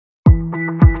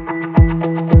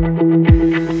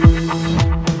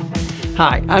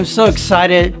Hi, I'm so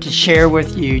excited to share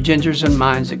with you Gingers and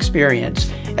Mine's experience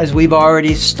as we've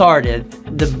already started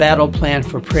the battle plan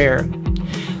for prayer.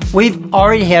 We've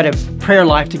already had a prayer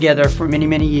life together for many,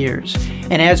 many years.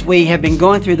 And as we have been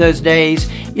going through those days,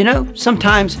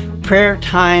 sometimes prayer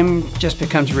time just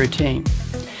becomes routine.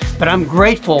 But I'm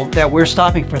grateful that we're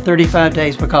stopping for 35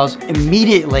 days because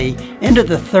immediately into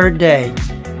the third day,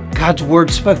 God's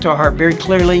Word spoke to our heart very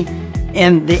clearly,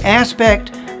 and the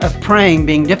aspect of praying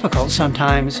being difficult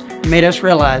sometimes made us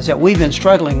realize that we've been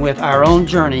struggling with our own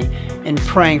journey in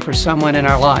praying for someone in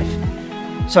our life.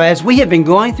 So as we have been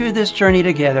going through this journey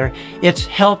together, it's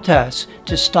helped us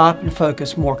to stop and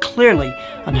focus more clearly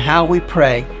on how we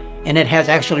pray, and it has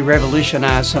actually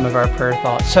revolutionized some of our prayer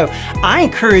thoughts. So I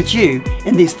encourage you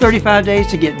in these 35 days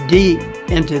to get deep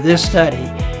into this study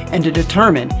and to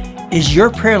determine, is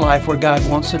your prayer life where God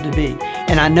wants it to be?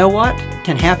 And I know what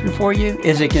can happen for you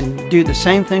is it can do the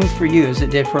same thing for you as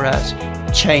it did for us,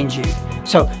 change you.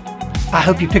 So I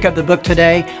hope you pick up the book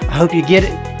today. I hope you get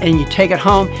it and you take it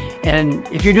home. And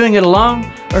if you're doing it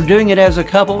alone or doing it as a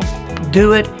couple,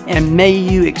 do it, and may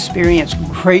you experience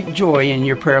great joy in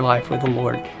your prayer life with the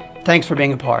Lord. Thanks for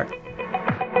being a part.